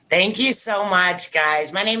Thank you so much,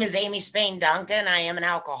 guys. My name is Amy Spain Duncan. I am an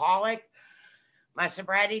alcoholic. My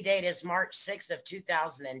sobriety date is March 6th of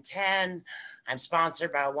 2010. I'm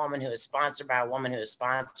sponsored by a woman who is sponsored by a woman who is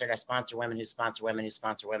sponsored. I sponsor women who sponsor women who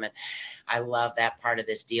sponsor women. I love that part of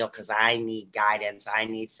this deal because I need guidance. I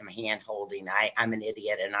need some hand holding. I'm an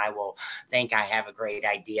idiot and I will think I have a great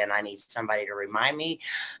idea and I need somebody to remind me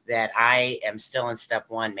that I am still in step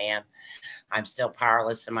one, man. I'm still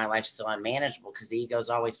powerless and my life's still unmanageable because the ego is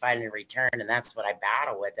always fighting a return. And that's what I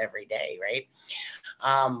battle with every day, right?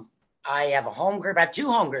 I have a home group. I have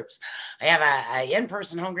two home groups. I have a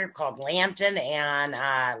in-person home group called Lambton, and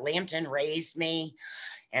Lambton raised me.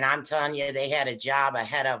 And I'm telling you, they had a job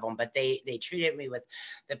ahead of them, but they treated me with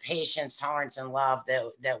the patience, tolerance, and love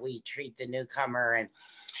that we treat the newcomer.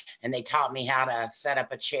 And they taught me how to set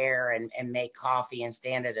up a chair and make coffee and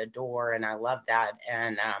stand at a door. And I love that.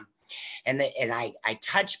 And I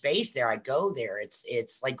touch base there. I go there.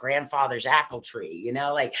 It's like grandfather's apple tree,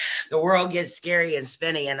 like the world gets scary and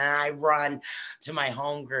spinny. And I run to my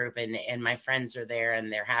home group and my friends are there and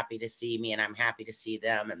they're happy to see me and I'm happy to see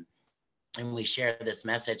them. And we share this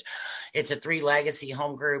message. It's a 3 legacy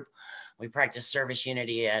home group. We practice service,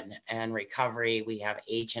 unity, and recovery. We have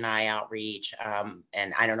H&I outreach,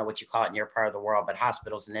 and I don't know what you call it in your part of the world, but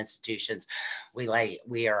hospitals and institutions. We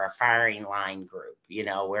are a firing line group.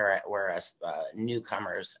 We're a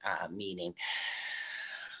newcomers meeting.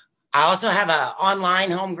 I also have an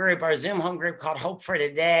online home group or a Zoom home group called Hope for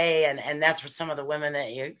Today, and that's for some of the women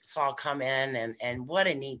that you saw come in, and what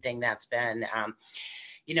a neat thing that's been.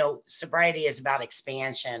 Sobriety is about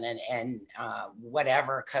expansion and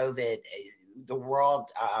whatever COVID, the world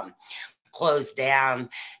closed down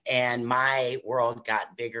and my world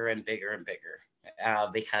got bigger and bigger and bigger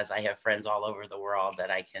because I have friends all over the world that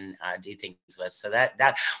I can do things with. So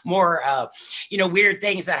that more, weird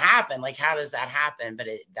things that happen, like how does that happen? But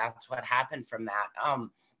that's what happened from that.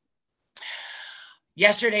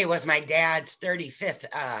 Yesterday was my dad's 35th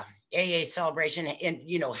AA celebration. And,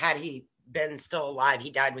 had he been still alive, he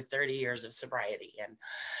died with 30 years of sobriety.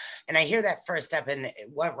 And I hear that first step in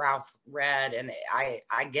what Ralph read, and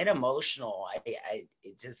I get emotional. It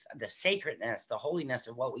just, the sacredness, the holiness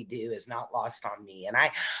of what we do is not lost on me. And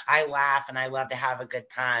I laugh and I love to have a good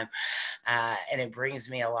time. And it brings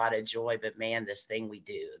me a lot of joy, but man, this thing we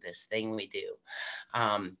do.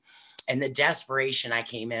 And the desperation I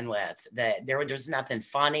came in with, that there was nothing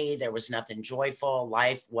funny. There was nothing joyful.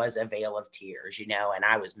 Life was a veil of tears, and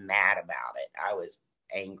I was mad about it. I was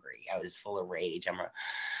angry. I was full of rage.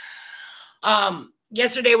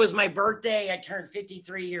 Yesterday was my birthday. I turned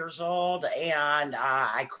 53 years old and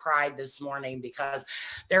I cried this morning because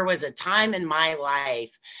there was a time in my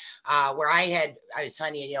life where I was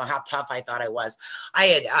telling you, how tough I thought I was.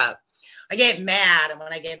 I get mad, and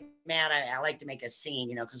when I get mad, I like to make a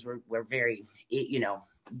scene, because we're very,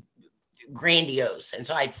 grandiose. And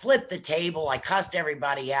so I flipped the table, I cussed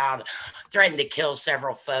everybody out, threatened to kill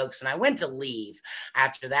several folks, and I went to leave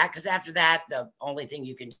after that, because after that, the only thing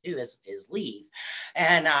you can do is leave.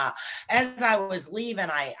 And as I was leaving,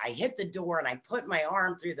 I hit the door and I put my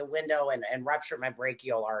arm through the window and ruptured my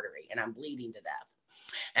brachial artery, and I'm bleeding to death.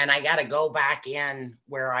 And I got to go back in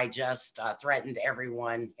where I just threatened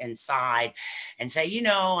everyone inside and say,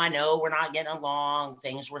 I know we're not getting along.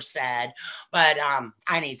 Things were said, but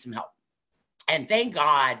I need some help. And thank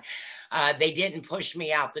God they didn't push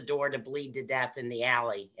me out the door to bleed to death in the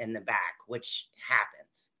alley in the back, which happens.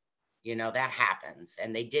 That happens.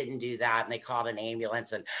 And they didn't do that. And they called an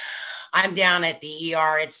ambulance. And I'm down at the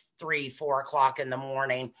ER. It's 3-4 o'clock in the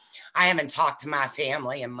morning. I haven't talked to my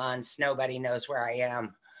family in months. Nobody knows where I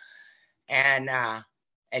am. And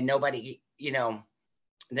nobody,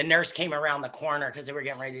 the nurse came around the corner because they were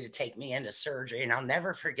getting ready to take me into surgery. And I'll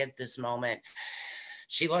never forget this moment.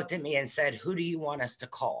 She looked at me and said, "Who do you want us to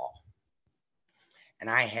call?" And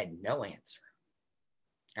I had no answer.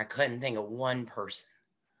 I couldn't think of one person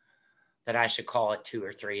that I should call at 2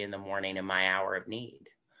 or 3 in the morning in my hour of need.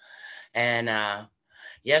 And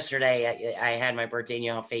yesterday I had my birthday,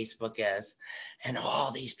 and how Facebook is, and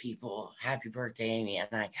all these people, happy birthday, Amy.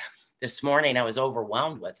 And this morning I was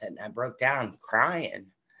overwhelmed with it, and I broke down crying.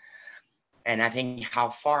 And I think how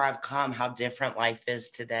far I've come, how different life is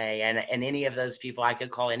today. And any of those people, I could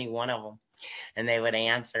call any one of them and they would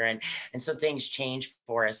answer. And so things change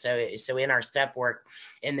for us. So in our step work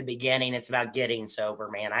in the beginning, it's about getting sober,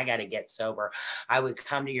 man. I got to get sober. I would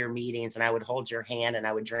come to your meetings and I would hold your hand and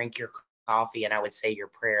I would drink your coffee and I would say your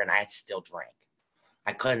prayer, and I still drank.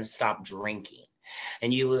 I couldn't stop drinking.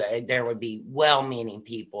 And there would be well-meaning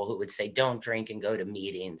people who would say, don't drink and go to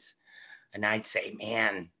meetings. And I'd say,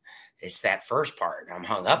 man, it's that first part I'm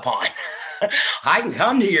hung up on. I can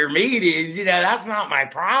come to your meetings, that's not my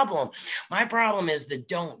problem. My problem is the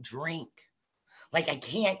don't drink. Like I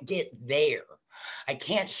can't get there. I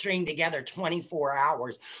can't string together 24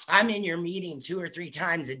 hours. I'm in your meeting 2 or 3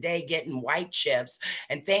 times a day getting white chips.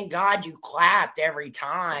 And thank God you clapped every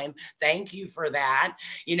time. Thank you for that.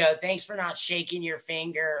 Thanks for not shaking your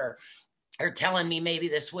finger or telling me maybe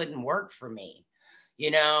this wouldn't work for me.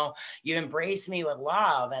 You embrace me with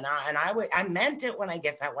love, and I meant it when I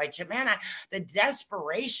get that white chip, man. The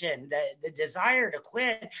desperation, the desire to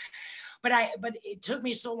quit, but it took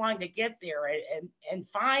me so long to get there, and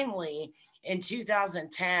finally in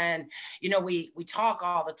 2010, we talk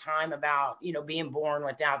all the time about being born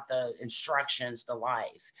without the instructions to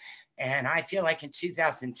life, and I feel like in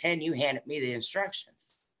 2010 you handed me the instructions.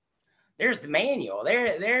 There's the manual.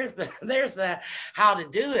 There's the how to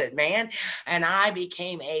do it, man. And I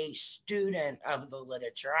became a student of the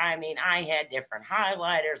literature. I mean, I had different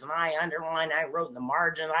highlighters and I underlined, I wrote in the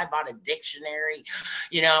margin, I bought a dictionary,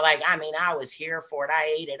 I was here for it.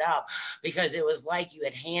 I ate it up because it was like you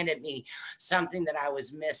had handed me something that I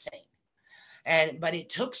was missing. But it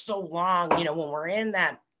took so long, when we're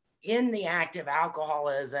in the act of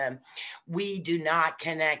alcoholism, we do not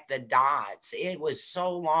connect the dots. It was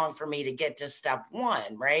so long for me to get to step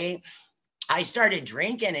one, right? I started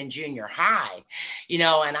drinking in junior high,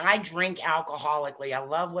 and I drink alcoholically. I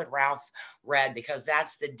love what Ralph read because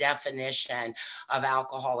that's the definition of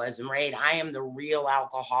alcoholism, right? I am the real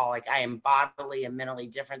alcoholic. I am bodily and mentally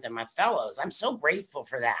different than my fellows. I'm so grateful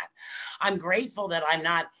for that. I'm grateful that I'm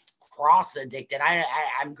not cross addicted.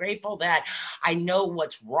 I'm grateful that I know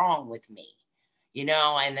what's wrong with me.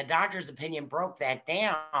 And the doctor's opinion broke that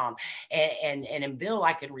down. And in Bill,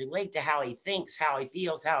 I could relate to how he thinks, how he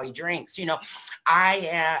feels, how he drinks.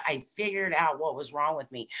 I figured out what was wrong with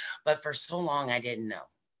me, but for so long I didn't know.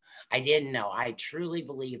 I truly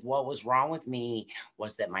believed what was wrong with me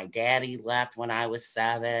was that my daddy left when I was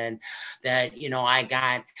 7, that, I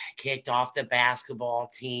got kicked off the basketball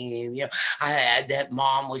team, that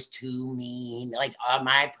mom was too mean. Like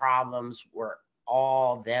my problems were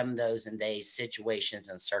all them, those, and they situations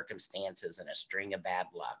and circumstances and a string of bad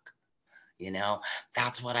luck.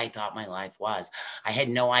 That's what I thought my life was. I had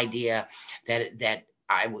no idea that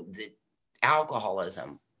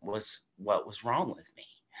alcoholism was what was wrong with me.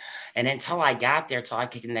 And until I got there, till I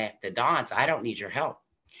could connect the dots, I don't need your help.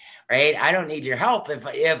 Right? I don't need your help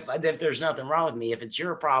if there's nothing wrong with me. If it's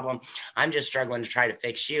your problem, I'm just struggling to try to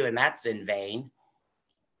fix you, and that's in vain.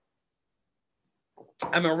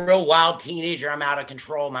 I'm a real wild teenager. I'm out of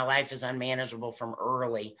control. My life is unmanageable from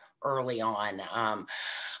early on.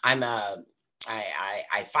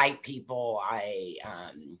 I fight people. I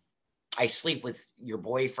sleep with your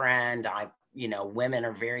boyfriend. Women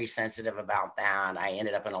are very sensitive about that. I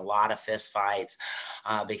ended up in a lot of fist fights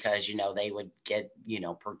because, they would get,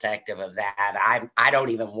 protective of that. I don't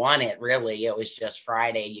even want it really. It was just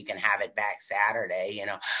Friday. You can have it back Saturday.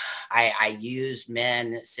 I used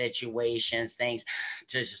men, situations, things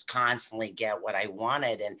to just constantly get what I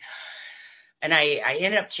wanted. And I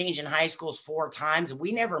ended up changing high schools 4 times.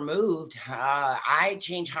 We never moved. I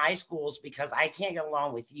changed high schools because I can't get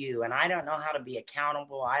along with you. And I don't know how to be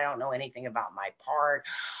accountable. I don't know anything about my part.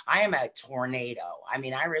 I am a tornado. I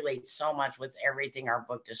mean, I relate so much with everything our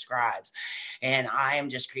book describes. And I am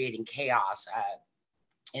just creating chaos.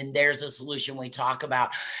 And there's a solution we talk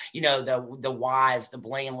about, the wives, the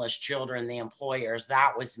blameless children, the employers.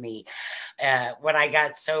 That was me. When I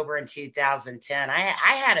got sober in 2010, I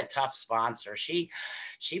had a tough sponsor. She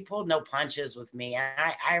pulled no punches with me. And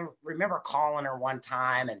I remember calling her one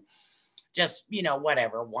time and just,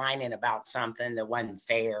 whatever, whining about something that wasn't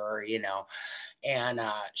fair, And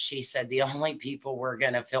she said, the only people we're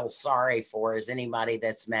going to feel sorry for is anybody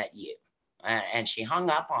that's met you. And she hung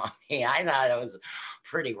up on me. I thought it was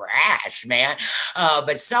pretty rash, man.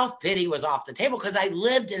 But self-pity was off the table because I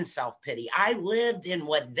lived in self-pity. I lived in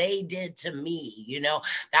what they did to me.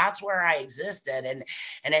 That's where I existed.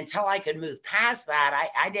 And until I could move past that,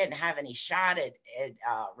 I didn't have any shot at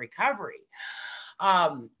recovery.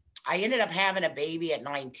 I ended up having a baby at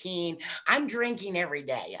 19. I'm drinking every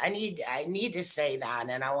day. I need to say that.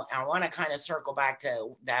 And I want to kind of circle back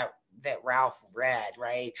to that Ralph read,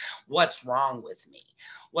 right? What's wrong with me?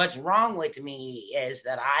 What's wrong with me is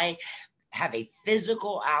that I have a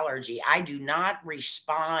physical allergy. I do not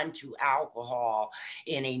respond to alcohol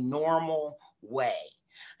in a normal way.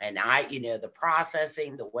 And the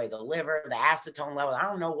processing, the way the liver, the acetone level, I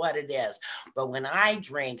don't know what it is. But when I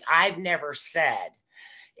drink, I've never said,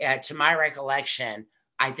 to my recollection,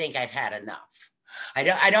 I think I've had enough.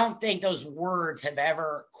 I don't think those words have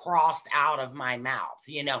ever crossed out of my mouth.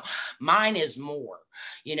 Mine is more.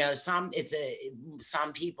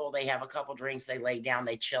 Some people, they have a couple drinks, they lay down,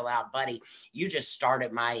 they chill out. Buddy, you just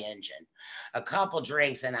started my engine. A couple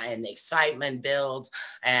drinks and the excitement builds,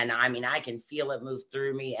 and I mean I can feel it move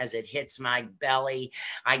through me as it hits my belly.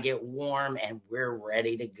 I get warm and we're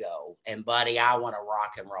ready to go. And buddy, I want to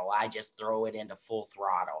rock and roll. I just throw it into full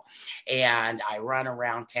throttle. And I run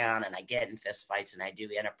around town and I get in fist fights and I do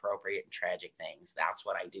inappropriate and tragic things. That's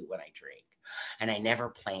what I do when I drink. And I never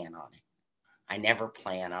plan on it. I never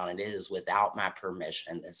plan on it. It is without my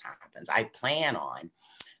permission this happens. I plan on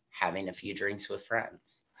having a few drinks with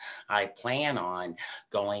friends. I plan on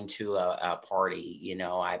going to a party.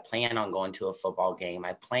 I plan on going to a football game.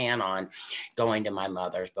 I plan on going to my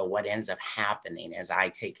mother's. But what ends up happening is I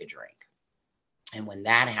take a drink. And when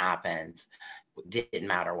that happens, it didn't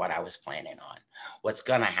matter what I was planning on. What's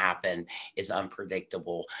going to happen is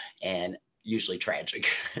unpredictable and usually tragic.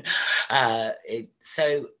 But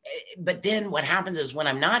then what happens is when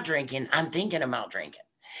I'm not drinking, I'm thinking about drinking.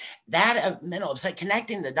 That mental, it's like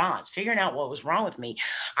connecting the dots, figuring out what was wrong with me.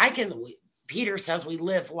 Peter says we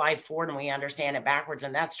live life forward and we understand it backwards.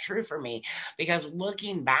 And that's true for me, because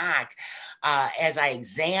looking back, as I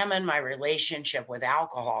examine my relationship with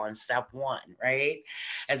alcohol in step one, right?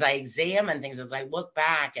 As I examine things, as I look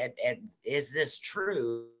back at is this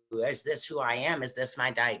true? Is this who I am? Is this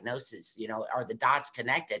my diagnosis? Are the dots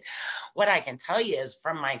connected? What I can tell you is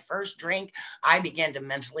from my first drink, I began to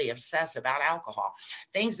mentally obsess about alcohol.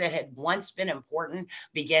 Things that had once been important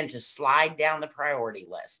began to slide down the priority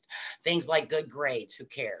list. Things like good grades, who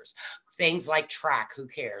cares? Things like track, who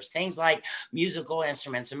cares? Things like musical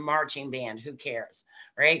instruments and marching band, who cares?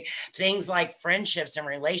 Right? Things like friendships and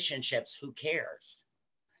relationships, who cares?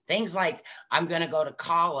 Things like I'm going to go to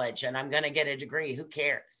college and I'm going to get a degree. Who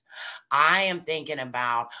cares? I am thinking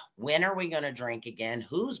about when are we going to drink again?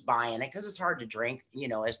 Who's buying it? Because it's hard to drink,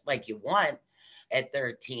 it's like you want at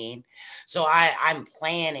 13. So I'm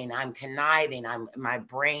planning, I'm conniving, my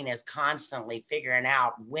brain is constantly figuring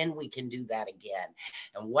out when we can do that again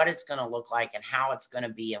and what it's going to look like and how it's going to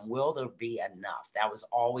be and will there be enough. That was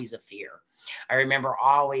always a fear. I remember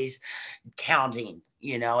always counting,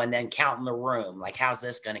 and then counting the room, like how's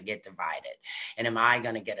this going to get divided and am I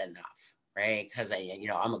going to get enough? Right? Because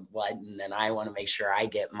I'm a glutton and I want to make sure I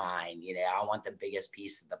get mine. I want the biggest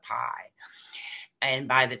piece of the pie. And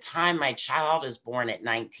by the time my child is born at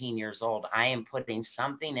 19 years old, I am putting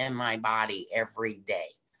something in my body every day,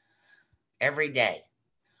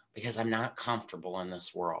 because I'm not comfortable in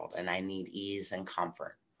this world and I need ease and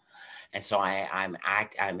comfort. And so I'm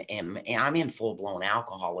in full blown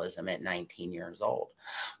alcoholism at 19 years old,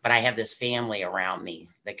 but I have this family around me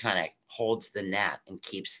that kind of holds the net and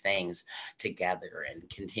keeps things together and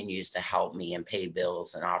continues to help me and pay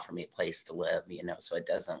bills and offer me a place to live, so it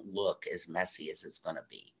doesn't look as messy as it's going to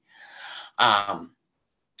be.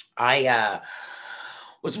 I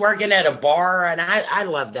was working at a bar and I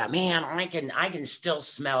love that, man. I can still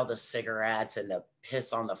smell the cigarettes and the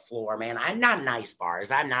piss on the floor, man. I'm not nice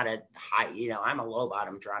bars. I'm not a high, I'm a low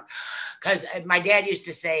bottom drunk. Because my dad used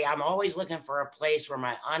to say, I'm always looking for a place where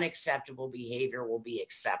my unacceptable behavior will be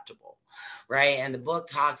acceptable. Right. And the book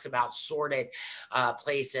talks about sorted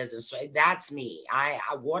places. And so that's me.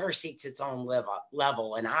 Water seeks its own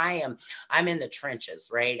level. And I'm in the trenches,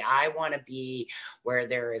 right? I want to be where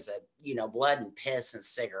there is blood and piss and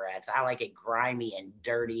cigarettes. I like it grimy and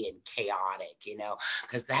dirty and chaotic,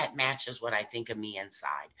 because that matches what I think of me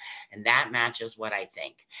inside. And that matches what I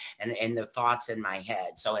think and the thoughts in my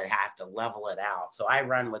head. So I have to level it out. So I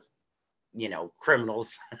run with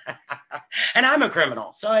criminals and I'm a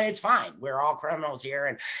criminal, so it's fine. We're all criminals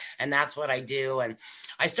here. And that's what I do. And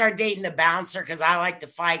I started dating the bouncer because I like to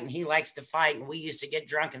fight and he likes to fight. And we used to get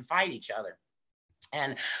drunk and fight each other.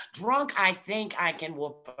 And drunk, I think I can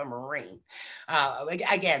whoop a Marine.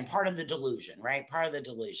 Again, part of the delusion, right? Part of the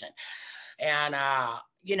delusion. And, I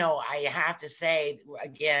have to say,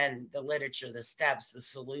 again, the literature, the steps, the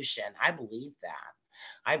solution, I believe that.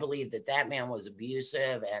 I believe that man was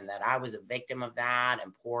abusive and that I was a victim of that,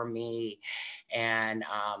 and poor me. And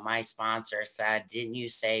my sponsor said, didn't you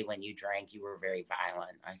say when you drank you were very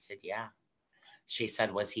violent? I said, yeah. She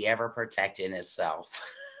said, was he ever protecting himself?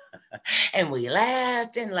 And we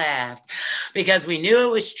laughed and laughed because we knew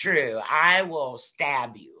it was true. I will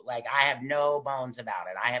stab you. Like, I have no bones about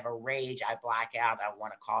it. I have a rage. I black out. I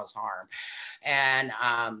want to cause harm. And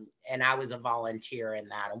I was a volunteer in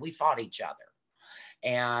that. And we fought each other.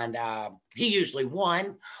 And he usually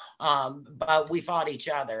won, but we fought each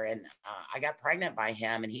other, and I got pregnant by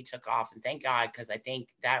him, and he took off. And thank God, because I think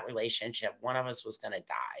that relationship, one of us was going to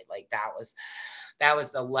die. Like that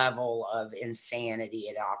was the level of insanity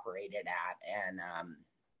it operated at. And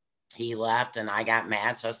he left, and I got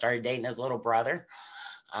mad, so I started dating his little brother.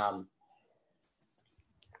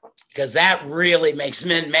 Because that really makes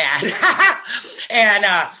men mad. and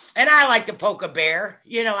I like to poke a bear.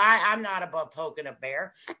 You know, I'm not above poking a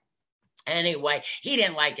bear. Anyway, he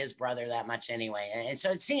didn't like his brother that much anyway. And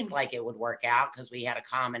so it seemed like it would work out because we had a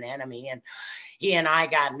common enemy. And he and I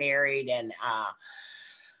got married. And,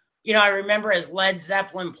 you know, I remember as Led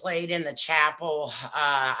Zeppelin played in the chapel,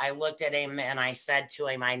 I looked at him and I said to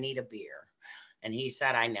him, I need a beer. And he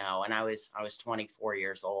said, I know. And I was 24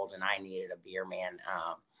 years old and I needed a beer, man.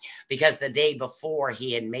 Because the day before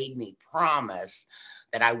he had made me promise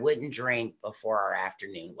that I wouldn't drink before our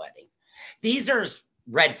afternoon wedding. These are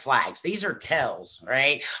red flags. These are tells,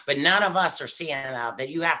 right? But none of us are seeing that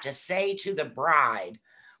you have to say to the bride,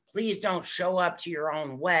 please don't show up to your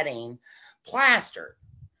own wedding plastered.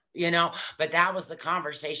 You know, but that was the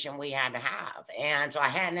conversation we had to have. And so I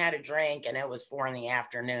hadn't had a drink, and it was 4 PM,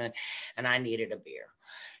 and I needed a beer.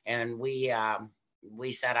 And we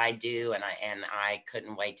said I do, and I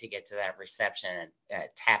couldn't wait to get to that reception and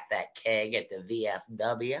tap that keg at the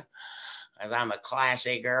VFW. As I'm a Class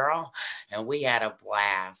A girl, and we had a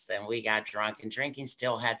blast, and we got drunk, and drinking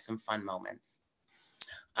still had some fun moments.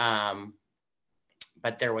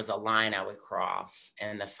 But there was a line I would cross,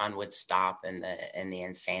 and the fun would stop, and the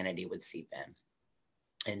insanity would seep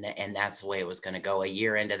in. And that's the way it was going to go. A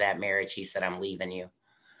year into that marriage, he said, I'm leaving you.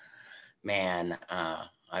 Man,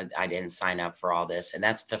 I didn't sign up for all this. And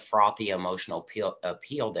that's the frothy emotional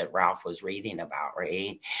appeal that Ralph was reading about,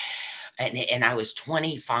 right? And I was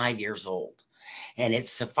 25 years old. And it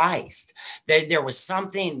sufficed. There was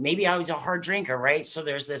something, maybe I was a hard drinker, right? So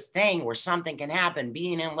there's this thing where something can happen,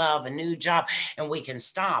 being in love, a new job, and we can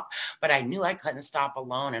stop. But I knew I couldn't stop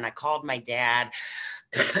alone. And I called my dad.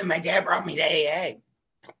 My dad brought me to AA.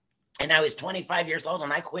 And I was 25 years old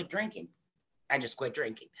and I quit drinking. I just quit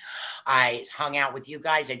drinking. I hung out with you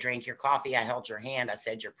guys. I drank your coffee. I held your hand. I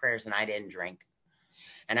said your prayers, and I didn't drink.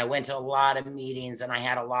 And I went to a lot of meetings, and I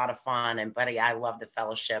had a lot of fun. And buddy, I love the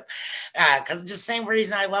fellowship because it's the same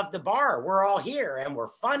reason I love the bar. We're all here, and we're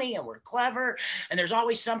funny, and we're clever, and there's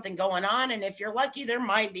always something going on. And if you're lucky, there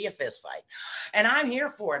might be a fist fight. And I'm here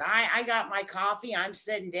for it. I got my coffee. I'm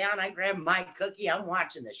sitting down. I grabbed my cookie. I'm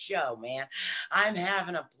watching the show, man. I'm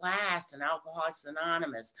having a blast in Alcoholics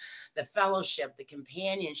Anonymous, the fellowship, the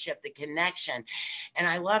companionship, the connection. And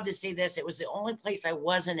I love to see this. It was the only place I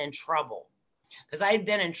wasn't in trouble. Because I had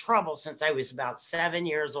been in trouble since I was about 7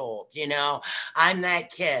 years old. You know, I'm that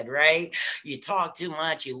kid, right? You talk too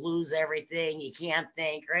much, you lose everything, you can't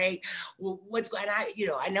think, right? Well, what's going on?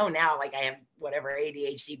 I know now, like I have whatever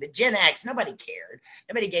ADHD, but Gen X, nobody cared.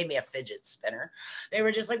 Nobody gave me a fidget spinner. They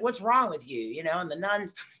were just like, what's wrong with you? You know, and the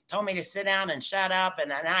nuns told me to sit down and shut up,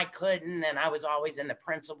 and I couldn't. And I was always in the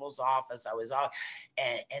principal's office.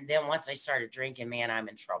 And then once I started drinking, man, I'm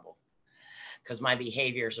in trouble because my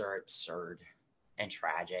behaviors are absurd and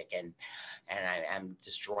tragic, and I'm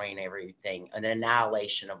destroying everything, an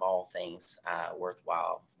annihilation of all things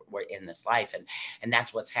worthwhile in this life, and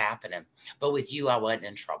that's what's happening. But with you, I wasn't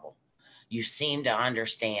in trouble. You seem to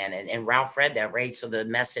understand, and Ralph read that, right? So the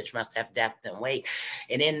message must have depth and weight.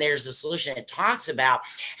 And then there's a solution. It talks about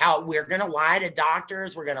how we're going to lie to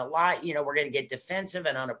doctors, we're going to lie, we're going to get defensive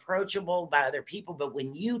and unapproachable by other people. But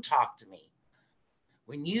when you talk to me,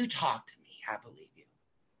 I believe.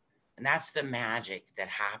 And that's the magic that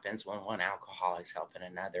happens when one alcoholic's helping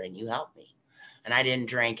another, and you helped me. And I didn't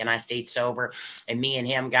drink, and I stayed sober, and me and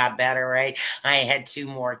him got better, right? I had 2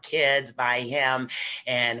 more kids by him,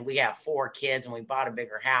 and we got 4 kids, and we bought a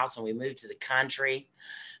bigger house, and we moved to the country,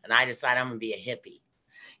 and I decided I'm going to be a hippie.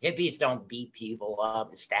 Hippies don't beat people up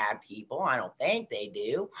and stab people. I don't think they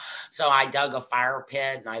do. So I dug a fire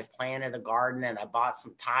pit, and I've planted a garden, and I bought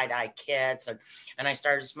some tie-dye kits, and I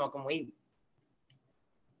started smoking weed.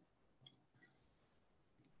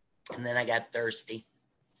 And then I got thirsty.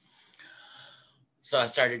 So I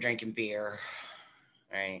started drinking beer,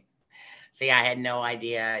 right? See, I had no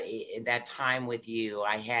idea that time with you.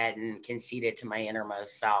 I hadn't conceded to my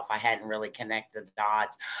innermost self. I hadn't really connected the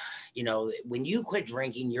dots. When you quit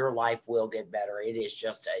drinking, your life will get better. It's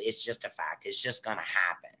just a fact. It's just going to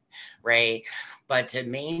happen, right? But to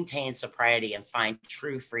maintain sobriety and find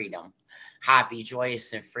true freedom, happy,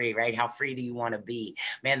 joyous, and free, right? How free do you want to be?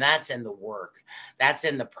 Man, that's in the work. That's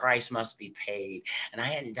in the price must be paid. And I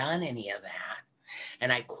hadn't done any of that.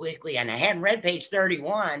 And I hadn't read page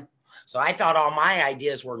 31. So I thought all my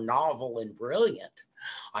ideas were novel and brilliant.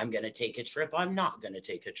 I'm going to take a trip. I'm not going to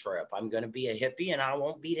take a trip. I'm going to be a hippie and I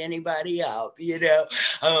won't beat anybody up. I'm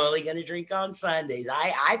only going to drink on Sundays.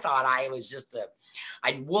 I thought I was just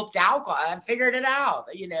I'd whooped alcohol. I figured it out,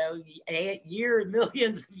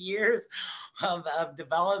 millions of years of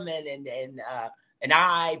development and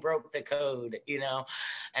I broke the code,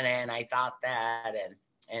 and then I thought that,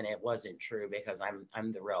 and it wasn't true because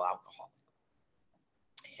I'm the real alcoholic.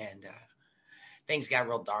 And things got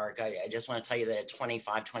real dark. I just want to tell you that at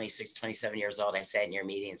 25, 26, 27 years old, I sat in your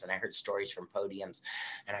meetings and I heard stories from podiums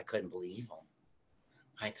and I couldn't believe them.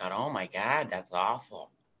 I thought, oh my God, that's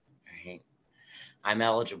awful. Right? I'm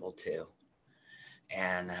eligible too.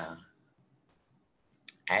 And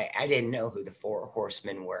I didn't know who the four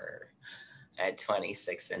horsemen were at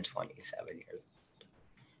 26 and 27 years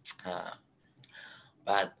old.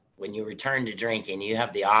 But when you return to drinking, you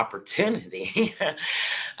have the opportunity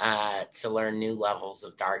to learn new levels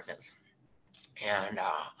of darkness. And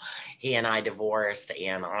he and I divorced,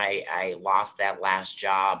 and I lost that last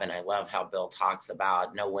job. And I love how Bill talks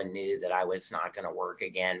about no one knew that I was not going to work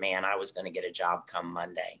again. Man, I was going to get a job come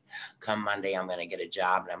Monday. Come Monday, I'm going to get a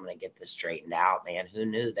job, and I'm going to get this straightened out, man. Who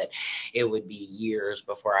knew that it would be years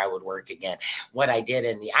before I would work again? What I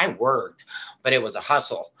did I worked, but it was a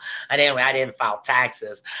hustle. I didn't file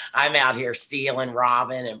taxes. I'm out here stealing,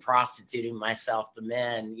 robbing, and prostituting myself to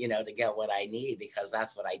men, to get what I need, because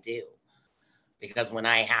that's what I do. Because when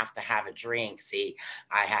I have to have a drink,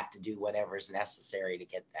 I have to do whatever is necessary to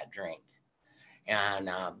get that drink. And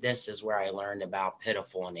this is where I learned about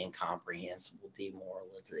pitiful and incomprehensible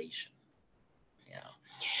demoralization.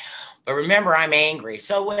 But remember, I'm angry.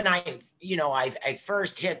 So when I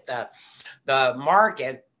first hit the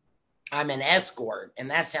market, I'm an escort, and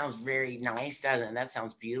that sounds very nice, doesn't it? That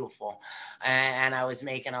sounds beautiful. And I was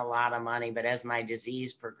making a lot of money, but as my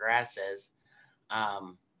disease progresses,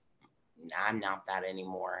 I'm not that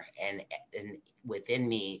anymore. And within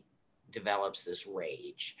me develops this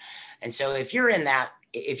rage. And so if you're in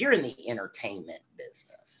the entertainment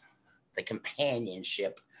business, the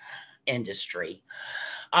companionship industry,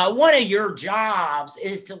 one of your jobs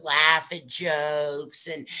is to laugh at jokes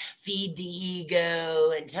and feed the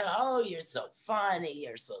ego and tell, oh, you're so funny,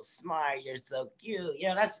 you're so smart, you're so cute.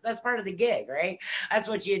 That's part of the gig, right? That's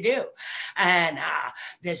what you do. And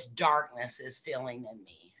this darkness is filling in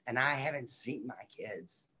me. And I haven't seen my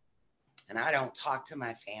kids. And I don't talk to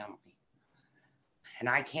my family. And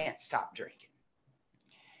I can't stop drinking.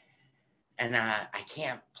 And I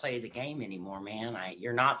can't play the game anymore, man.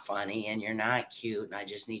 You're not funny and you're not cute. And I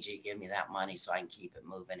just need you to give me that money so I can keep it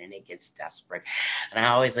moving. And it gets desperate. And I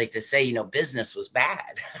always like to say, business was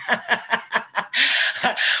bad.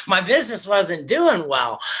 My business wasn't doing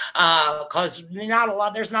well because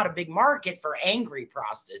there's not a big market for angry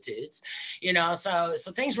prostitutes,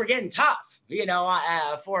 so things were getting tough,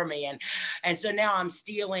 for me. And so now I'm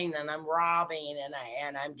stealing and I'm robbing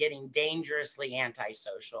and I'm getting dangerously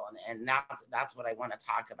antisocial. And that's what I want to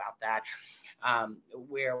talk about, that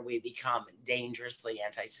where we become dangerously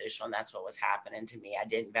antisocial. And that's what was happening to me. I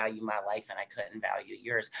didn't value my life and I couldn't value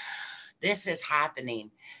yours. This is happening,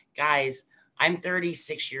 guys. I'm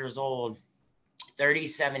 36 years old,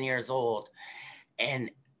 37 years old,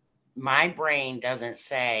 and my brain doesn't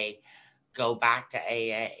say, go back to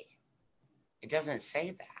AA. It doesn't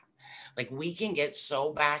say that. Like, we can get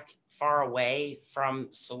so far away from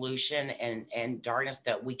solution and darkness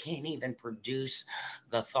that we can't even produce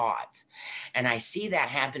the thought. And I see that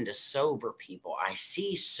happen to sober people. I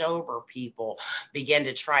see sober people begin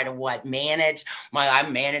to try to manage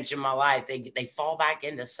I'm managing my life. They fall back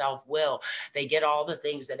into self-will. They get all the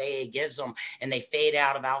things that AA gives them and they fade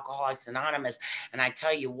out of Alcoholics Anonymous. And I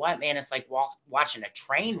tell you what, man, it's like watching a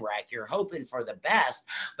train wreck. You're hoping for the best,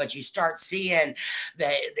 but you start seeing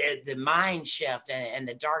the mind shift and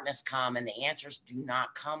the darkness come, and the answers do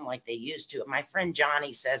not come like they used to. My friend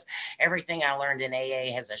Johnny says everything I learned in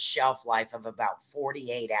AA has a shelf life of about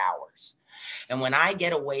 48 hours. And when I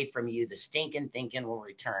get away from you, the stinking thinking will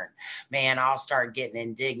return. Man, I'll start getting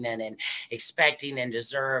indignant and expecting and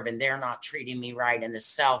deserve, and they're not treating me right, and the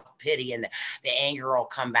self-pity and the anger will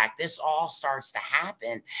come back. This all starts to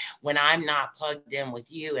happen when I'm not plugged in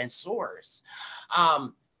with you and Source.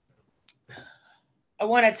 I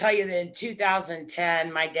want to tell you that in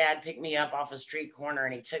 2010, my dad picked me up off a street corner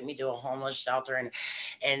and he took me to a homeless shelter,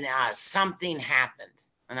 and something happened.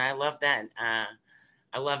 And I love that.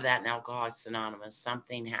 I love that in Alcoholics Anonymous.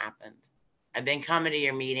 Something happened. I've been coming to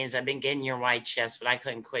your meetings. I've been getting your white chest, but I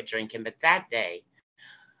couldn't quit drinking. But that day,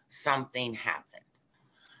 something happened.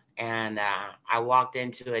 And I walked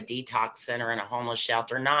into a detox center in a homeless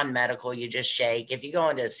shelter, non-medical. You just shake. If you go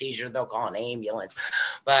into a seizure, they'll call an ambulance.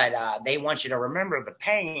 But they want you to remember the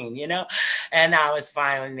pain, you know. And that was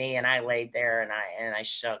fine with me. And I laid there and I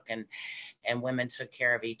shook, and women took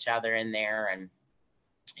care of each other in there,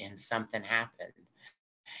 and something happened.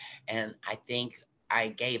 And I think I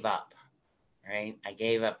gave up. Right? I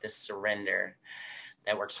gave up this surrender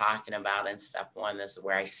that we're talking about in step one. This is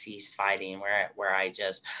where I ceased fighting, where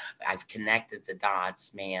I've connected the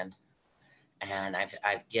dots, man. And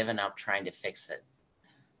I've given up trying to fix it.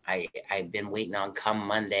 I've been waiting on come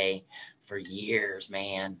Monday for years,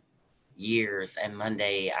 man. Years. And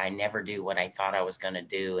Monday I never do what I thought I was going to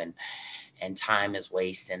do, and time is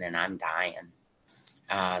wasting and I'm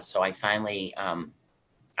dying. So I finally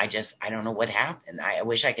I don't know what happened. I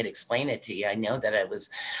wish I could explain it to you. I know that it was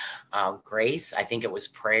grace. I think it was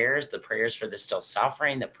prayers, the prayers for the still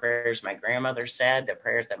suffering, the prayers my grandmother said, the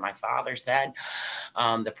prayers that my father said,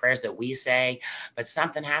 the prayers that we say. But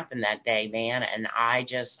something happened that day, man. And I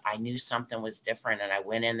knew something was different. And I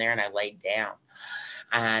went in there and I laid down.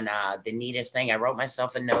 And the neatest thing, I wrote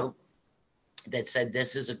myself a note that said,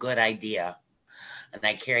 "This is a good idea." And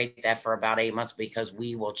I carried that for about 8 months, because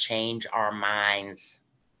we will change our minds.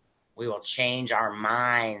 We will change our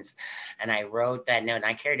minds. And I wrote that note and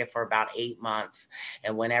I carried it for about 8 months.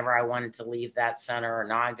 And whenever I wanted to leave that center or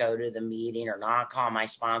not go to the meeting or not call my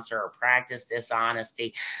sponsor or practice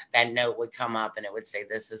dishonesty, that note would come up and it would say,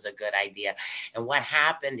 "This is a good idea." And what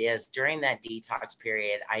happened is, during that detox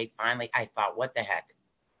period, I thought, what the heck?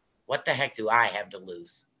 What the heck do I have to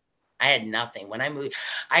lose? I had nothing. When I moved,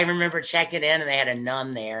 I remember checking in and they had a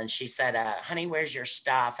nun there, and she said, "Honey, where's your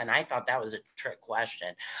stuff?" And I thought that was a trick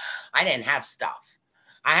question. I didn't have stuff.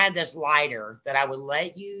 I had this lighter that I would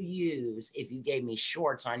let you use if you gave me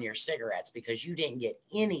shorts on your cigarettes, because you didn't get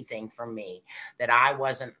anything from me that I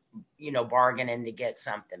wasn't, bargaining to get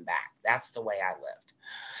something back. That's the way I lived.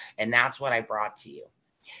 And that's what I brought to you.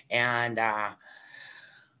 And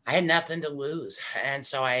I had nothing to lose. And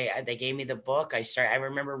so they gave me the book. I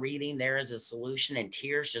remember reading There Is a Solution, and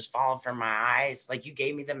tears just falling from my eyes. Like, you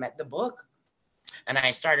gave me the book. And I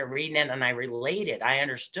started reading it and I related. I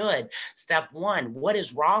understood step one. What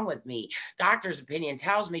is wrong with me? Doctor's opinion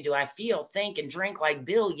tells me, do I feel, think, and drink like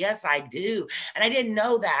Bill? Yes, I do. And I didn't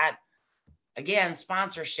know that. Again,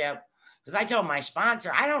 sponsorship. Because I told my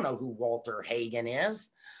sponsor, I don't know who Walter Hagen is.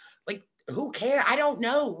 Like, who cares? I don't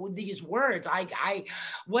know these words. I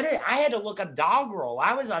had to look up doggerel.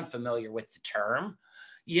 I was unfamiliar with the term,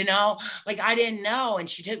 like I didn't know. And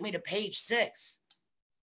she took me to page 6.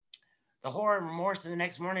 The horror and remorse in the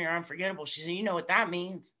next morning are unforgettable. She said, "You know what that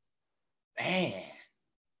means?" Man,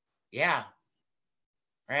 yeah,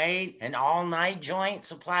 right? An all-night joint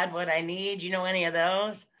supplied what I need. You know any of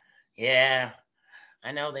those? Yeah,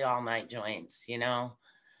 I know the all-night joints,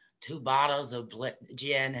 2 bottles of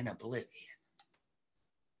gin and oblivion.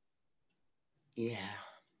 Yeah,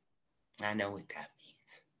 I know what that means.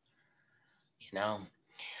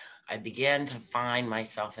 I began to find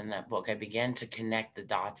myself in that book. I began to connect the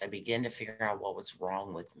dots. I began to figure out what was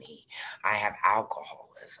wrong with me. I have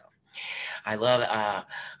alcoholism. I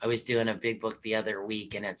was doing a big book the other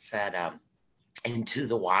week, and it said, and to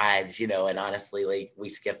the wives, and honestly, like, we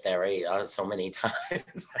skipped that right so many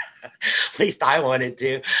times. At least I wanted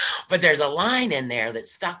to. But there's a line in there that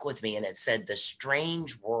stuck with me, and it said, "The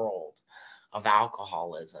strange world of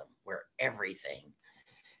alcoholism, where everything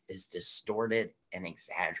is distorted and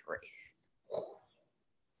exaggerated."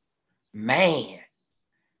 Man,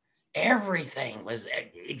 everything was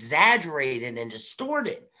exaggerated and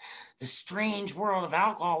distorted. The strange world of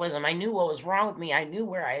alcoholism. I knew what was wrong with me. I knew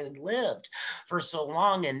where I had lived for so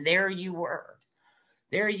long. And there you were.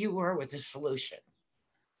 There you were with the solution.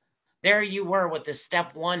 There you were with the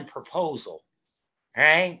step 1 proposal,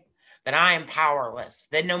 right? That I am powerless.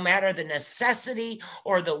 That no matter the necessity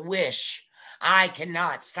or the wish, I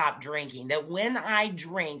cannot stop drinking. That when I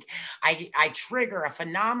drink, I trigger a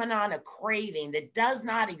phenomenon of craving that does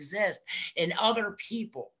not exist in other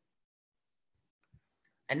people.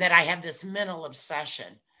 And that I have this mental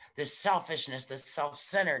obsession, this selfishness, this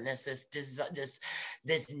self-centeredness,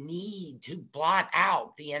 this need to blot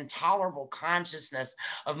out the intolerable consciousness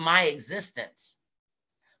of my existence.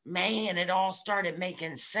 Man, it all started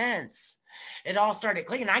making sense. It all started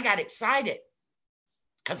clicking. I got excited,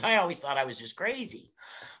 because I always thought I was just crazy,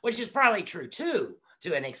 which is probably true too,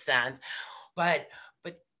 to an extent. But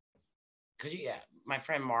because, my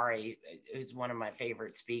friend Mari, who's one of my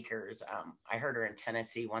favorite speakers, I heard her in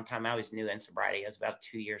Tennessee one time. I was new in sobriety. I was about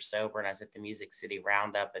 2 years sober, and I was at the Music City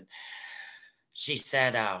Roundup, and she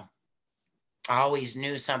said, I always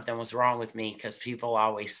knew something was wrong with me because people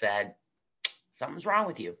always said, something's wrong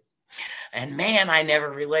with you. And man, I never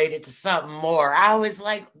related to something more. I was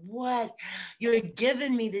like, what? You had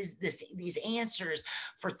given me these answers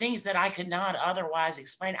for things that I could not otherwise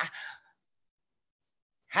explain.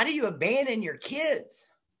 How do you abandon your kids?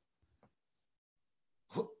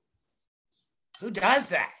 Who does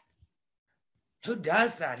that? Who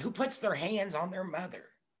does that? Who puts their hands on their mother?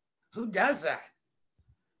 Who does that?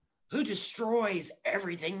 Who destroys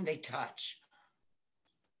everything they touch?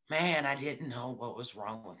 Man, I didn't know what was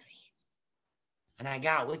wrong with me. And I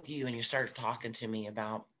got with you and you started talking to me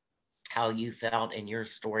about how you felt in your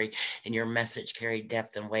story, and your message carried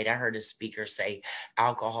depth and weight. I heard a speaker say,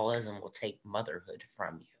 alcoholism will take motherhood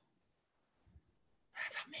from you. I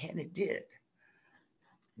thought, man, it did.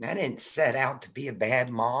 And I didn't set out to be a bad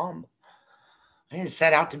mom. I didn't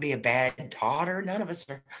set out to be a bad daughter. None of us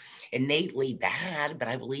are innately bad, but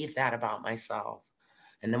I believe that about myself.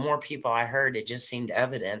 And the more people I heard, it just seemed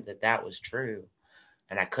evident that that was true.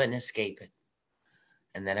 And I couldn't escape it.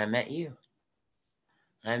 And then I met you.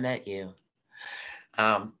 My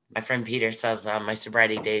friend Peter says, my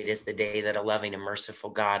sobriety date is the day that a loving and merciful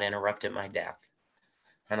God interrupted my death.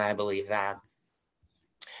 And I believe that.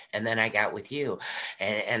 And then I got with you.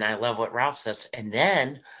 And I love what Ralph says. And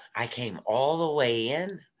then I came all the way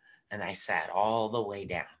in and I sat all the way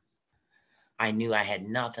down. I knew I had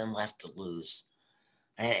nothing left to lose.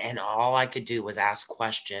 And all I could do was ask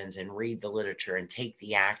questions and read the literature and take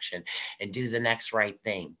the action and do the next right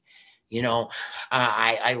thing. You know,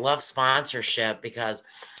 I love sponsorship because,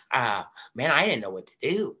 man, I didn't know what to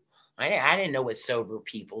do. I didn't know what sober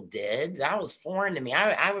people did. That was foreign to me.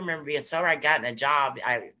 I remember being sober. I got in a job,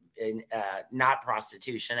 not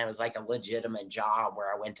prostitution. It was like a legitimate job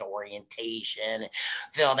where I went to orientation,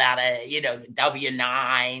 filled out a, W-9.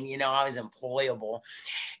 I was employable.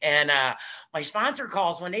 And my sponsor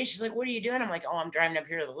calls one day. She's like, what are you doing? I'm like, oh, I'm driving up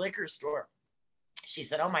here to the liquor store. She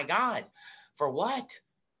said, oh, my God, for what?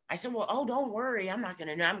 I said, well, oh, don't worry. I'm not going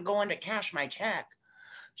to know. I'm going to cash my check.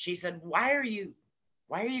 She said, why are you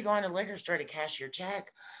going to the liquor store to cash your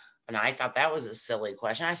check? And I thought that was a silly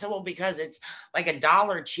question. I said, well, because it's like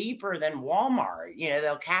 $1 cheaper than Walmart.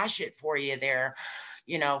 They'll cash it for you there,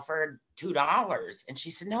 for $2. And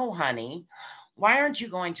she said, no, honey, why aren't you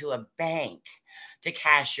going to a bank to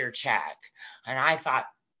cash your check? And I thought,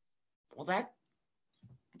 well,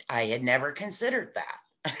 I had never considered that.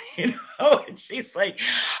 And she's like,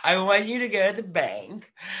 I want you to go to the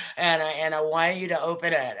bank and I want you to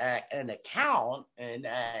open an account. And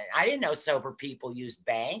I didn't know sober people used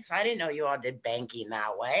banks. I didn't know you all did banking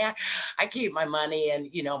that way. I keep my money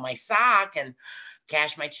in, my sock and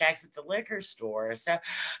cash my checks at the liquor store. So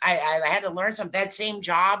I had to learn that same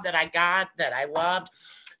job that I got that I loved.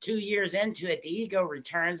 2 years into it, the ego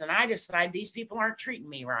returns and I decide these people aren't treating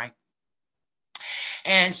me right.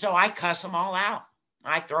 And so I cuss them all out.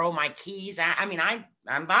 I throw my keys out.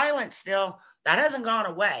 I'm violent still. That hasn't gone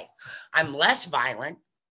away. I'm less violent.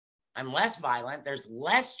 There's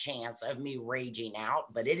less chance of me raging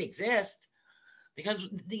out, but it exists because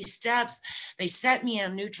these steps, they set me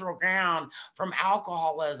on neutral ground from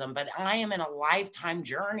alcoholism, but I am in a lifetime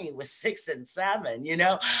journey with 6 and 7.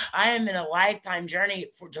 I am in a lifetime journey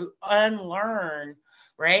to unlearn,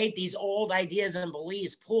 right? These old ideas and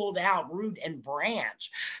beliefs pulled out root and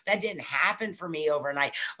branch. That didn't happen for me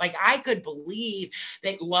overnight. Like I could believe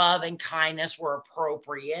that love and kindness were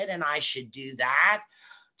appropriate and I should do that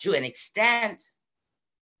to an extent.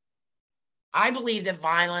 I believe that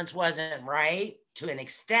violence wasn't right to an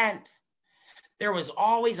extent. There was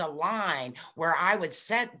always a line where I would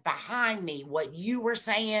set behind me what you were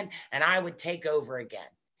saying and I would take over again.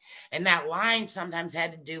 And that line sometimes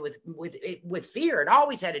had to do with fear. It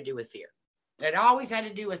always had to do with fear. It always had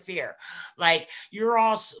to do with fear. Like you're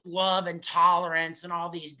all love and tolerance and all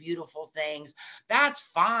these beautiful things. That's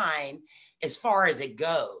fine as far as it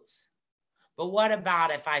goes. But what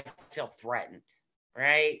about if I feel threatened,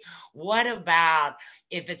 right? What about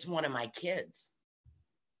if it's one of my kids?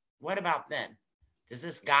 What about then? Does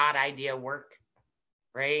this God idea work,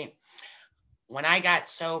 right? When I got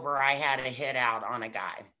sober, I had a hit out on a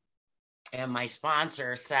guy. And my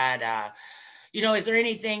sponsor said, is there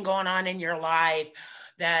anything going on in your life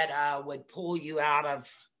that would pull you out of,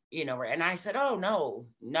 and I said, oh,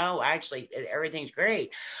 no, actually, everything's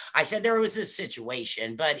great. I said, there was this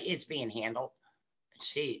situation, but it's being handled.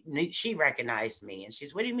 She recognized me and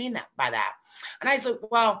she's, what do you mean by that? And I said,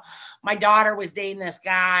 well, my daughter was dating this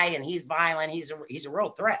guy and he's violent. He's a real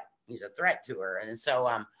threat. He's a threat to her. And so,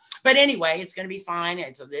 but anyway, it's going to be fine.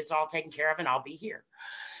 It's all taken care of and I'll be here.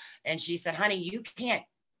 And she said, honey, you can't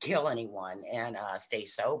kill anyone and stay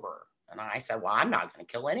sober. And I said, well, I'm not going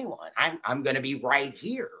to kill anyone. I'm going to be right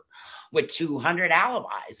here with 200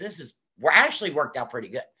 alibis. We're actually worked out pretty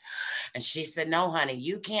good. And she said, no, honey,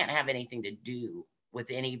 you can't have anything to do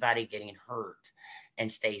with anybody getting hurt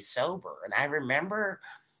and stay sober. And I remember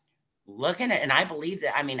looking at, and I believe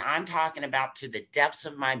that, I mean, I'm talking about to the depths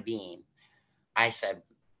of my being. I said,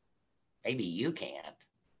 maybe you can't.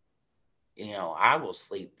 I will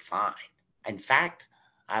sleep fine. In fact,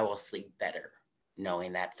 I will sleep better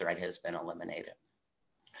knowing that threat has been eliminated.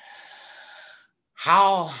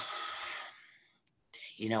 How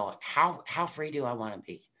free do I want to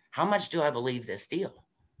be? How much do I believe this deal?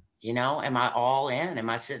 Am I all in? Am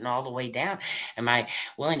I sitting all the way down? Am I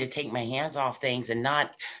willing to take my hands off things and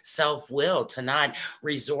not self-will, to not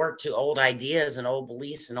resort to old ideas and old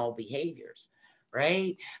beliefs and old behaviors,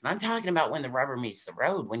 right? And I'm talking about when the rubber meets the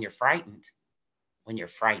road, when you're frightened, when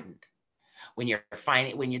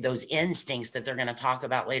those instincts that they're going to talk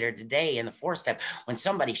about later today in the 4th step, when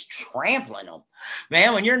somebody's trampling them,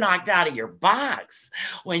 man, when you're knocked out of your box,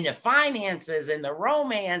 when the finances and the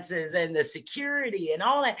romances and the security and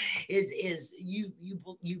all that is you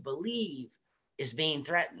believe is being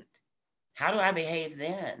threatened. How do I behave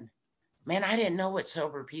then? Man, I didn't know what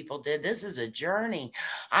sober people did. This is a journey.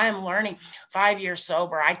 I'm learning. 5 years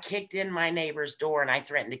sober, I kicked in my neighbor's door and I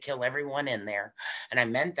threatened to kill everyone in there. And I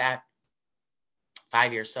meant that.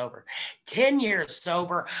 5 years sober. 10 years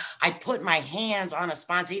sober, I put my hands on a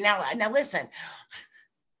sponsee. Now listen,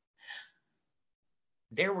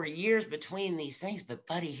 there were years between these things, but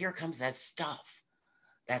buddy, here comes that stuff.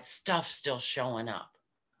 That stuff still showing up.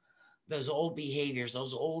 Those old behaviors,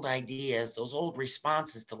 those old ideas, those old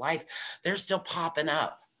responses to life, they're still popping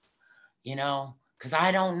up, because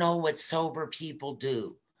I don't know what sober people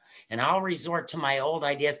do. And I'll resort to my old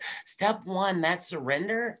ideas. Step 1, that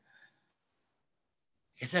surrender.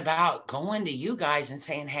 It's about going to you guys and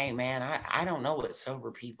saying, hey, man, I don't know what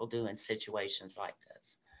sober people do in situations like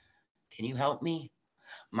this. Can you help me?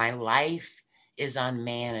 My life is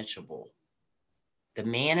unmanageable. The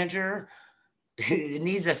manager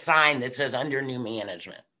needs a sign that says under new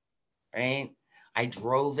management, right? I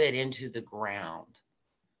drove it into the ground.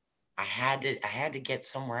 I had to get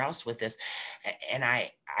somewhere else with this. And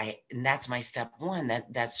and that's my step 1,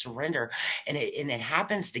 that surrender. And it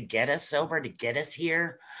happens to get us sober, to get us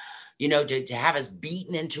here, to have us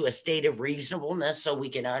beaten into a state of reasonableness so we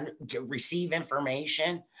can receive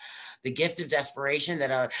information. The gift of desperation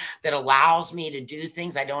that allows me to do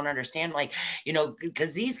things I don't understand. Like,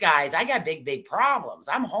 because these guys, I got big problems.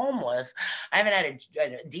 I'm homeless. I haven't had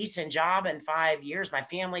a decent job in 5 years. My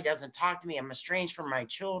family doesn't talk to me. I'm estranged from my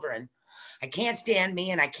children. I can't stand me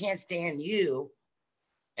and I can't stand you.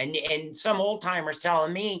 And some old timers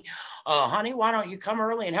telling me, honey, why don't you come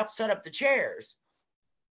early and help set up the chairs?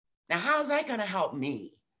 Now, how's that going to help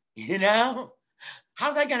me?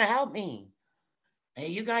 How's that going to help me? Hey,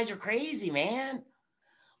 you guys are crazy, man.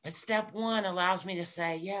 But step 1 allows me to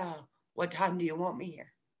say, yeah, what time do you want me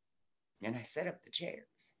here? And I set up the chairs.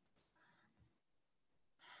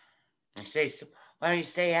 I say, why don't you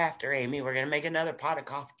stay after, Amy? We're going to make another pot of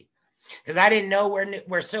coffee. Because I didn't know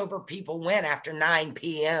where sober people went after 9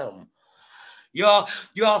 p.m. You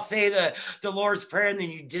all say the Lord's Prayer and then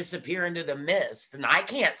you disappear into the mist. And I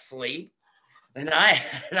can't sleep. And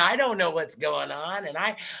I don't know what's going on. And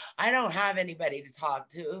I don't have anybody to talk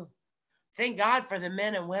to. Thank God for the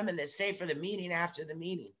men and women that stay for the meeting after the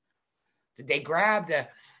meeting. They grab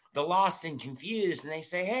the lost and confused and they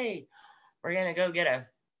say, hey, we're going to go get a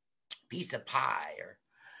piece of pie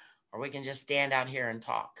or we can just stand out here and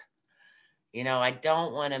talk. I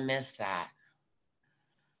don't want to miss that.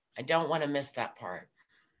 I don't want to miss that part.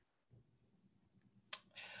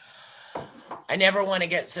 I never want to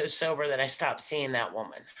get so sober that I stop seeing that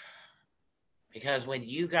woman. Because what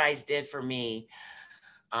you guys did for me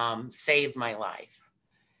saved my life.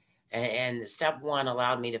 And step 1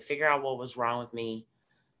 allowed me to figure out what was wrong with me.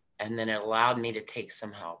 And then it allowed me to take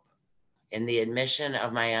some help. In the admission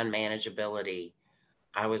of my unmanageability,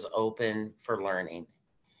 I was open for learning.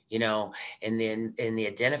 In the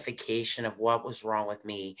identification of what was wrong with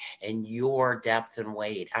me and your depth and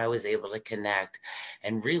weight, I was able to connect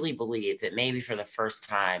and really believe that maybe for the first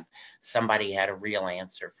time, somebody had a real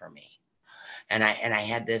answer for me. And I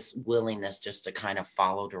had this willingness just to kind of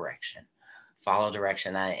follow direction.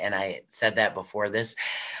 I said that before this.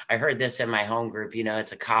 I heard this in my home group,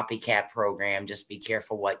 it's a copycat program. Just be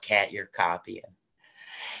careful what cat you're copying.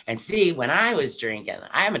 And see, when I was drinking,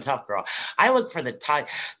 I am a tough girl. I look for the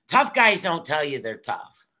tough guys. Don't tell you they're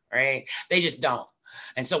tough, right? They just don't.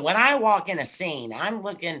 And so when I walk in a scene,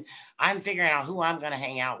 I'm figuring out who I'm going to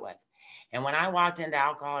hang out with. And when I walked into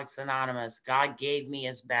Alcoholics Anonymous, God gave me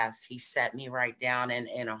his best. He set me right down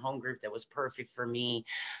in a home group that was perfect for me,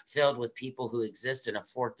 filled with people who exist in a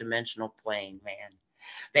fourth dimensional plane, man.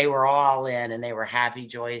 They were all in and they were happy,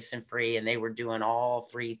 joyous, and free. And they were doing all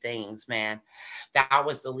three things, man. That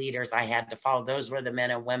was the leaders I had to follow. Those were the men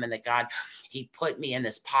and women that God, he put me in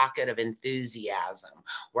this pocket of enthusiasm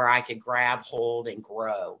where I could grab hold and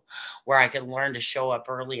grow, where I could learn to show up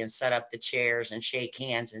early and set up the chairs and shake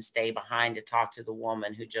hands and stay behind to talk to the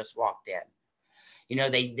woman who just walked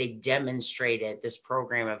in. They demonstrated this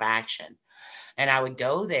program of action. And I would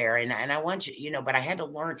go there and I want you, but I had to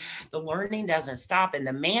learn. The learning doesn't stop and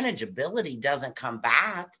the manageability doesn't come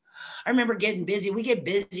back. I remember getting busy. We get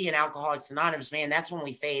busy in Alcoholics Anonymous, man. That's when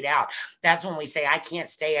we fade out. That's when we say, I can't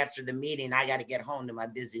stay after the meeting. I got to get home to my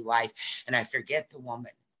busy life. And I forget the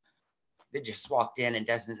woman that just walked in and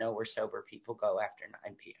doesn't know where sober people go after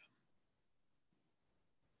 9 p.m.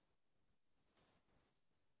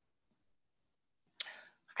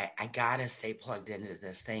 I gotta stay plugged into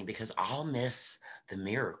this thing because I'll miss the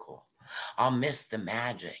miracle. I'll miss the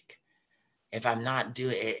magic. If I'm not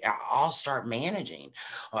doing it, I'll start managing.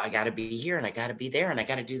 Oh, I got to be here and I got to be there and I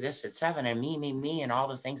got to do this at 7 and me, and all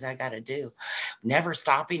the things I got to do. Never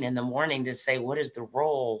stopping in the morning to say, what is the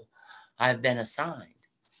role I've been assigned?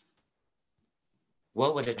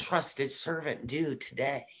 What would a trusted servant do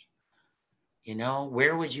today?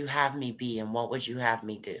 Where would you have me be and what would you have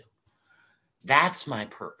me do? That's my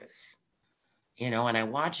purpose. And I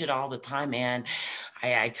watch it all the time, man.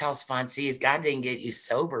 I tell sponsees, God didn't get you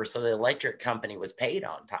sober so the electric company was paid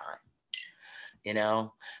on time.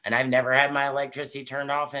 And I've never had my electricity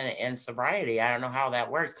turned off in sobriety. I don't know how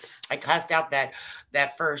that works. I cussed out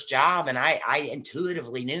that first job and I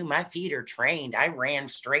intuitively knew my feet are trained. I ran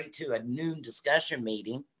straight to a noon discussion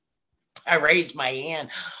meeting. I raised my hand.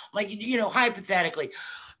 I'm like, hypothetically,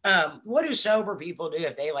 what do sober people do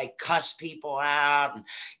if they like cuss people out and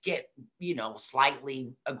get,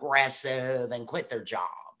 slightly aggressive and quit their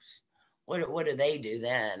jobs? What do they do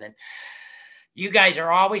then? And you guys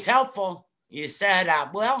are always helpful. You said,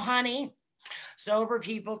 well, honey, sober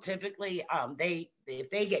people typically, if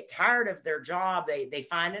they get tired of their job, they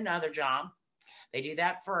find another job. They do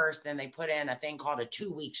that first. Then they put in a thing called a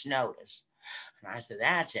 2 weeks notice. And I said,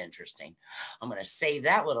 that's interesting. I'm going to save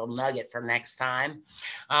that little nugget for next time.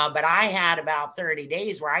 But I had about 30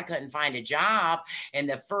 days where I couldn't find a job. And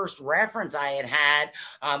the first reference I had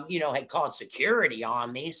called security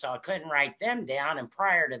on me. So I couldn't write them down. And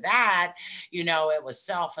prior to that, it was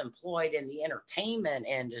self-employed in the entertainment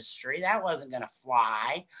industry. That wasn't going to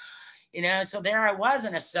fly. So there I was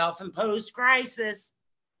in a self-imposed crisis.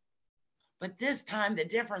 But this time the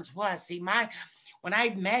difference was, when I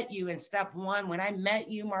met you in step 1, when I met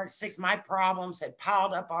you March 6th, my problems had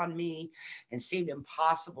piled up on me and seemed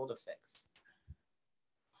impossible to fix.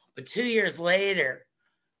 But 2 years later,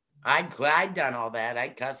 I'd done all that. I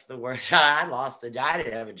cussed the worst. I lost the job. I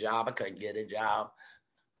didn't have a job. I couldn't get a job.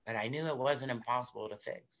 But I knew it wasn't impossible to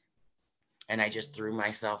fix. And I just threw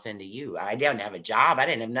myself into you. I didn't have a job. I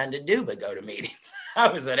didn't have nothing to do but go to meetings. I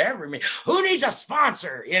was at every meeting. Who needs a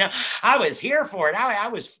sponsor? I was here for it.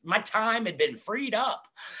 My time had been freed up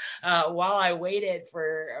while I waited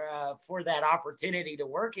for that opportunity to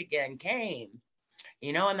work again came.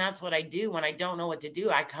 And that's what I do when I don't know what to do.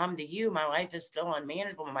 I come to you. My life is still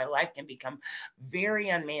unmanageable. My life can become very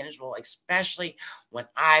unmanageable, especially when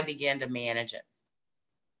I begin to manage it.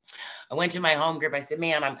 I went to my home group. I said,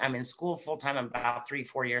 man, I'm in school full time. I'm about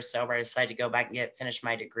 3-4 years sober. I decided to go back and finish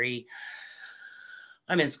my degree.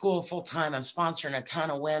 I'm in school full time. I'm sponsoring a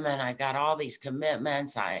ton of women. I got all these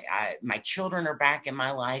commitments. My children are back in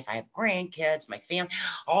my life. I have grandkids, my family,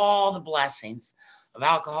 all the blessings of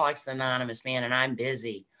Alcoholics Anonymous, man. And I'm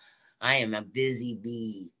busy. I am a busy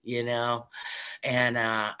bee, And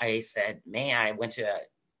I said, man, I went to a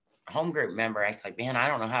home group member. I was like, man, I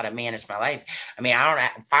don't know how to manage my life. I mean, I don't know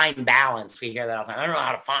how to find balance. We hear that all the time. I don't know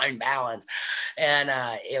how to find balance. And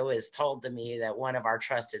it was told to me that one of our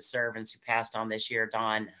trusted servants who passed on this year,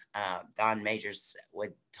 Don Majors,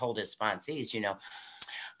 told his sponsees,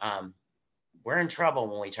 we're in trouble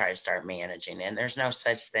when we try to start managing, and there's no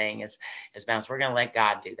such thing as balance. We're going to let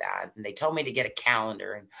God do that. And they told me to get a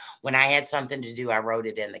calendar. And when I had something to do, I wrote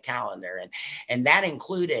it in the calendar. And that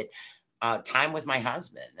included time with my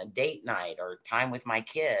husband, a date night, or time with my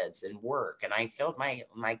kids and work. And I filled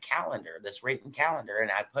my calendar, this written calendar,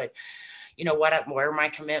 and I put, where my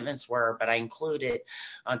commitments were, but I included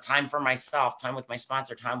time for myself, time with my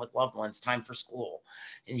sponsor, time with loved ones, time for school.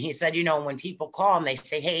 And he said, when people call and they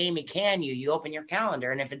say, hey, Amy, can you open your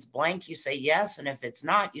calendar? And if it's blank, you say yes. And if it's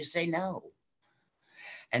not, you say no.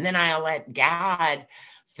 And then I let God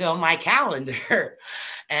fill my calendar.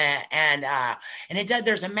 And it does,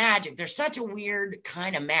 there's a magic. There's such a weird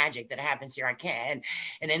kind of magic that happens here. I can't,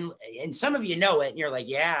 and some of you know it and you're like,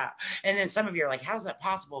 yeah. And then some of you are like, how's that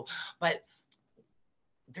possible? But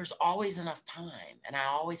there's always enough time and I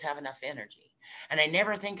always have enough energy. And I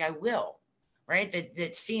never think I will. Right?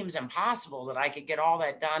 That seems impossible that I could get all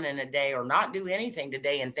that done in a day or not do anything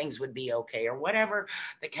today and things would be okay or whatever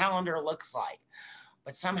the calendar looks like.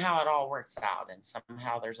 But somehow it all works out and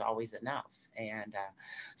somehow there's always enough. And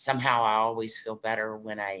somehow I always feel better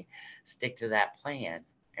when I stick to that plan.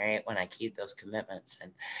 Right, when I keep those commitments,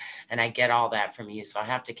 and I get all that from you. So I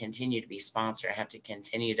have to continue to be sponsored. I have to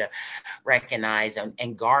continue to recognize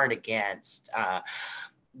and guard against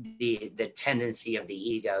the tendency of the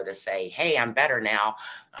ego to say, hey, I'm better now.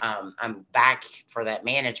 I'm back for that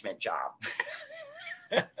management job.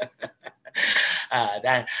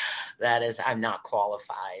 That is, I'm not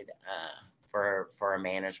qualified for a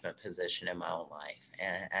management position in my own life.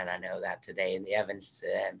 And I know that today in the evidence,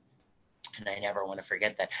 and I never want to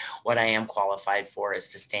forget that. What I am qualified for is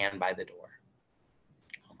to stand by the door.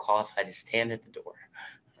 I'm qualified to stand at the door.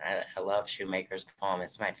 I love Shoemaker's poem.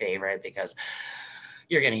 It's my favorite because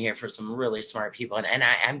you're going to hear from some really smart people. And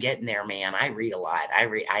I'm getting there, man. I read a lot.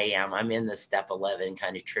 I'm in the step 11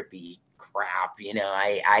 kind of trippy crap.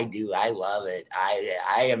 I love it.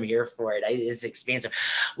 I am here for it. It's expansive.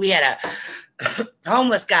 We had a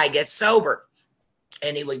homeless guy get sober.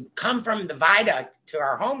 And he would come from the viaduct to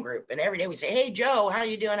our home group. And every day we'd say, hey, Joe, how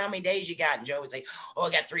you doing? How many days you got? And Joe would say, oh, I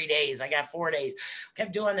got 3 days. I got 4 days.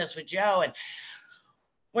 Kept doing this with Joe. And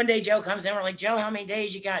one day Joe comes in. We're like, Joe, how many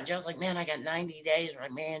days you got? And Joe's like, man, I got 90 days. We're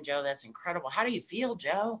like, man, Joe, that's incredible. How do you feel,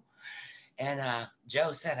 Joe? And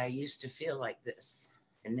Joe said, I used to feel like this.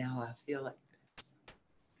 And now I feel like this.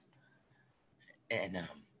 And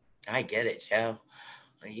I get it, Joe.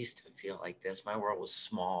 I used to feel like this. My world was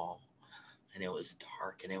small. And it was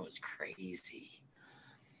dark and it was crazy.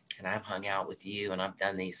 And I've hung out with you and I've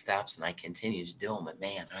done these steps and I continue to do them. But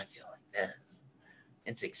man, I feel like this.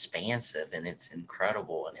 It's expansive and it's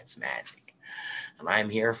incredible and it's magic. And I'm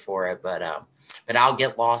here for it. But I'll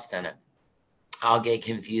get lost in it. I'll get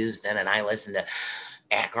confused in it. And I listen to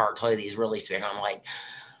Eckhart tell you these really sweet. I'm like,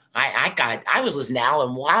 I was listening to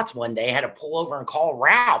Alan Watts one day. I had to pull over and call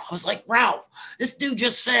Ralph. I was like, Ralph, this dude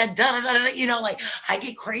just said, da, da, da, da, like I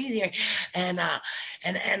get crazy and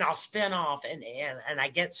I'll spin off and I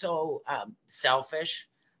get so selfish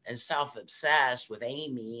and self-obsessed with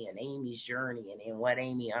Amy and Amy's journey and what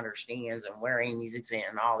Amy understands and where Amy's expanding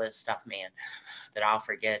and all this stuff, man, that I'll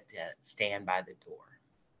forget to stand by the door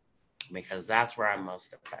because that's where I'm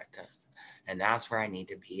most effective. And that's where I need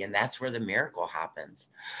to be. And that's where the miracle happens.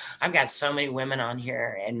 I've got so many women on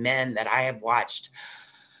here and men that I have watched.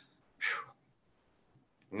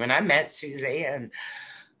 When I met Suzanne,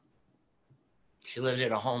 she lived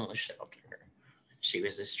in a homeless shelter. She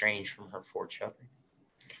was estranged from her 4 children.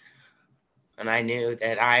 And I knew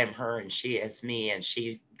that I am her and she is me. And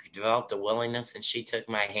she developed a willingness and she took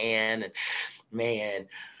my hand. And man,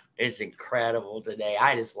 it's incredible today.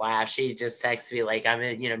 I just laugh. She just texts me like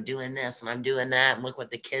I'm doing this and I'm doing that. And look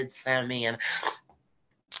what the kids sent me. And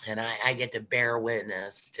I get to bear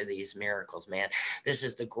witness to these miracles, man. This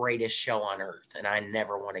is the greatest show on earth. And I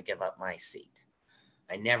never want to give up my seat.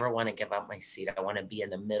 I never want to give up my seat. I want to be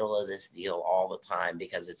in the middle of this deal all the time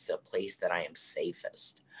because it's the place that I am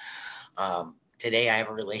safest. Today I have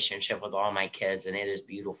a relationship with all my kids and it is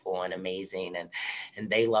beautiful and amazing and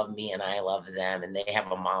they love me and I love them and they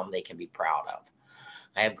have a mom they can be proud of.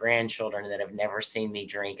 I have grandchildren that have never seen me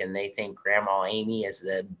drink and they think Grandma Amy is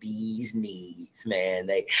the bee's knees, man.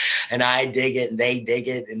 And I dig it and they dig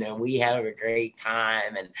it and then we have a great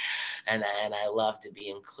time and I love to be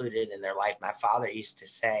included in their life. My father used to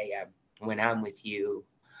say, when I'm with you,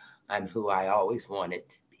 I'm who I always wanted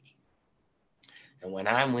to be. And when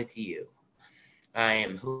I'm with you, I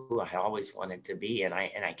am who I always wanted to be, and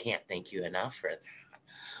I can't thank you enough for that.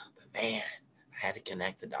 But man, I had to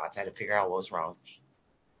connect the dots. I had to figure out what was wrong with me.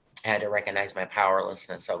 I had to recognize my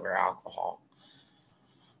powerlessness over alcohol.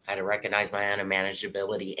 I had to recognize my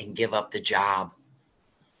unmanageability and give up the job.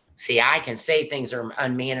 See, I can say things are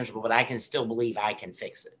unmanageable, but I can still believe I can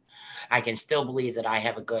fix it. I can still believe that I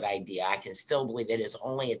have a good idea. I can still believe it is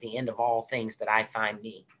only at the end of all things that I find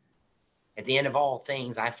me. At the end of all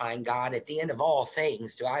things, I find God. At the end of all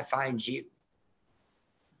things, do I find you?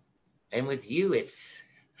 And with you, it's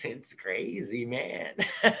crazy, man.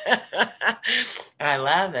 I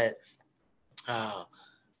love it.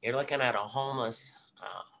 You're looking at a homeless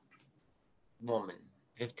woman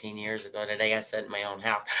 15 years ago today. I sat in my own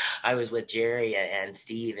house. I was with Jerry and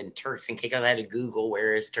Steve and Turks and Caicos. I had to Google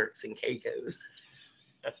where is Turks and Caicos.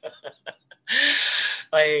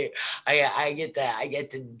 Like I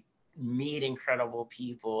get to meet incredible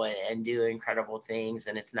people and do incredible things,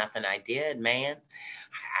 and it's nothing I did, man.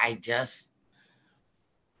 I just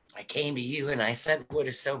I came to you and I said, what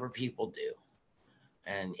do sober people do?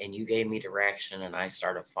 And you gave me direction, and I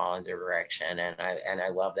started following the direction, and I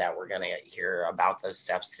love that we're going to hear about those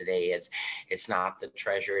steps today. It's not the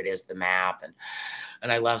treasure, it is the map.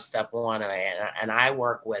 And I love step one, and I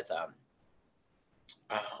work with um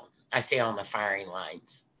I stay on the firing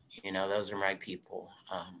lines. Those are my people.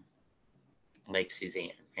 Lake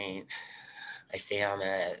Suzanne, right? I stay on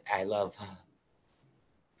the I love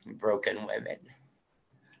broken women.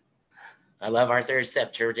 I love our third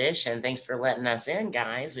step tradition. Thanks for letting us in,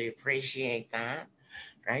 guys. We appreciate that.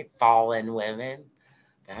 Right? Fallen women.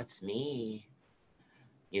 That's me.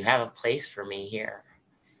 You have a place for me here.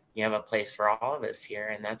 You have a place for all of us here,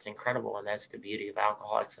 and that's incredible. And that's the beauty of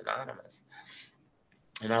Alcoholics Anonymous.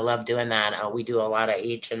 And I love doing that. We do a lot of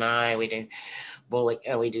H&I. We do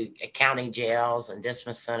we do county jails and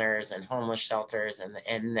dismiss centers and homeless shelters,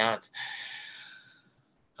 and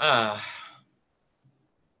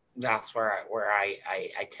that's where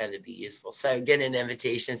I tend to be useful. So getting an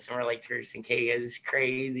invitation somewhere like Turks and Caicos is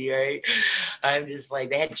crazy, right? I'm just like,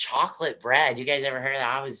 they had chocolate bread. You guys ever heard of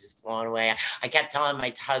that? I was just blown away. I kept telling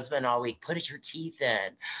my husband all week, put your teeth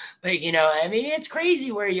in. Like, I mean, it's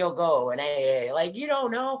crazy where you'll go. And like, you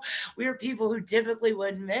don't know. We're people who typically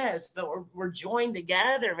wouldn't miss, but we're joined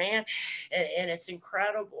together, man. And it's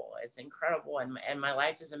incredible. It's incredible. And my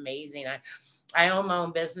life is amazing. I own my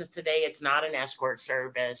own business today. It's not an escort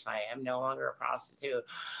service. I am no longer a prostitute.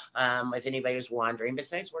 If anybody was wondering, but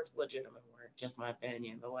sex work's legitimate work, just my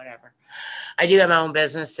opinion, but whatever. I do have my own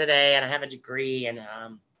business today, and I have a degree, and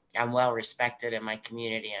I'm well respected in my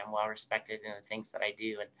community, and I'm well respected in the things that I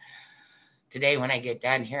do. And today, when I get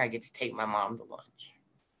done here, I get to take my mom to lunch.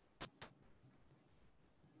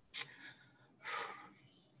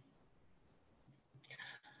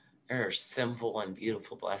 There are simple and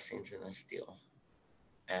beautiful blessings in this deal.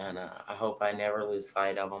 And I hope I never lose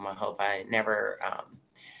sight of them. I hope I never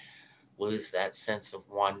lose that sense of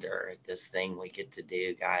wonder at this thing we get to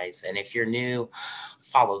do, guys. And if you're new,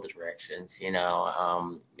 follow the directions.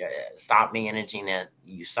 Stop managing it.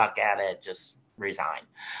 You suck at it. Just resign.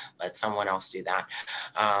 Let someone else do that,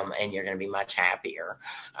 and you're going to be much happier.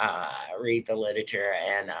 Read the literature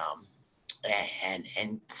and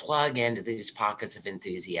plug into these pockets of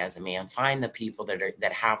enthusiasm, man. Find the people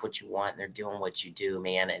that have what you want and they're doing what you do,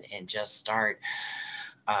 man, and just start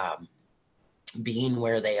being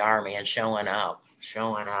where they are, man. Showing up.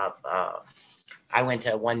 I went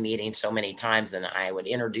to one meeting so many times, and I would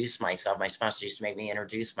introduce myself. My sponsor used to make me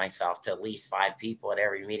introduce myself to at least 5 people at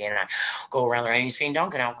every meeting, and I go around there. Amy Spain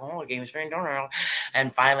Duncan, alcoholic. Amy Spain Duncan.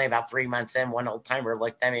 And finally, about 3 months in, one old timer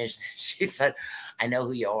looked at me and she said, "I know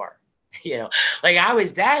who you are." Like I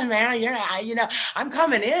was dead, man. I'm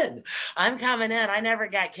coming in. I never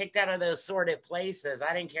got kicked out of those sordid places.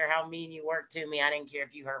 I didn't care how mean you worked to me. I didn't care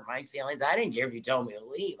if you hurt my feelings. I didn't care if you told me to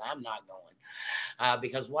leave. I'm not going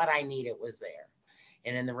because what I needed was there.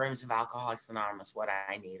 And in the rooms of Alcoholics Anonymous, what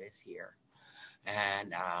I need is here.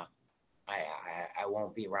 And I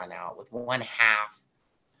won't be run out. With one half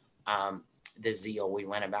the zeal we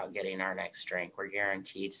went about getting our next drink, we're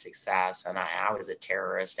guaranteed success. And I was a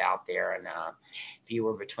terrorist out there, and if you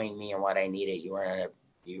were between me and what I needed, you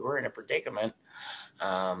were in a predicament.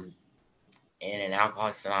 And in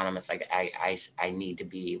Alcoholics Anonymous, I need to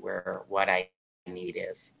be where what I need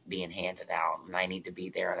is being handed out, and I need to be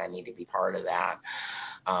there, and I need to be part of that.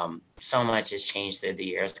 So much has changed through the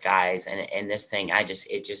years, guys, and this thing,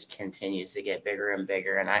 it just continues to get bigger and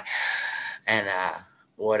bigger. And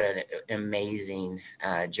what an amazing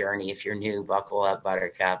journey. If you're new, buckle up,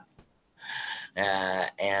 buttercup,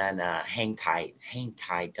 and hang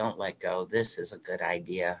tight. Don't let go. This is a good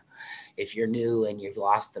idea. If you're new and you've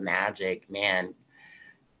lost the magic, man,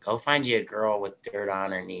 go find you a girl with dirt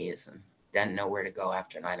on her knees and doesn't know where to go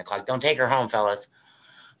after 9 o'clock. Don't take her home, fellas.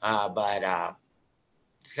 But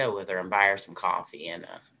sit with her and buy her some coffee and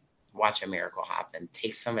watch a miracle happen.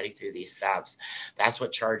 Take somebody through these steps. That's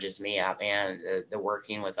what charges me up, man. The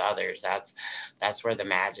working with others. That's where the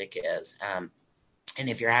magic is. And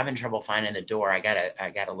if you're having trouble finding the door, I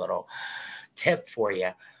got a little tip for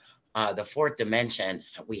you. The fourth dimension,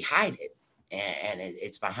 we hide it, and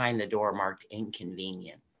it's behind the door marked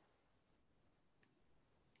inconvenient.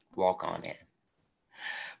 Walk on in.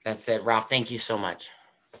 That's it, Ralph. Thank you so much.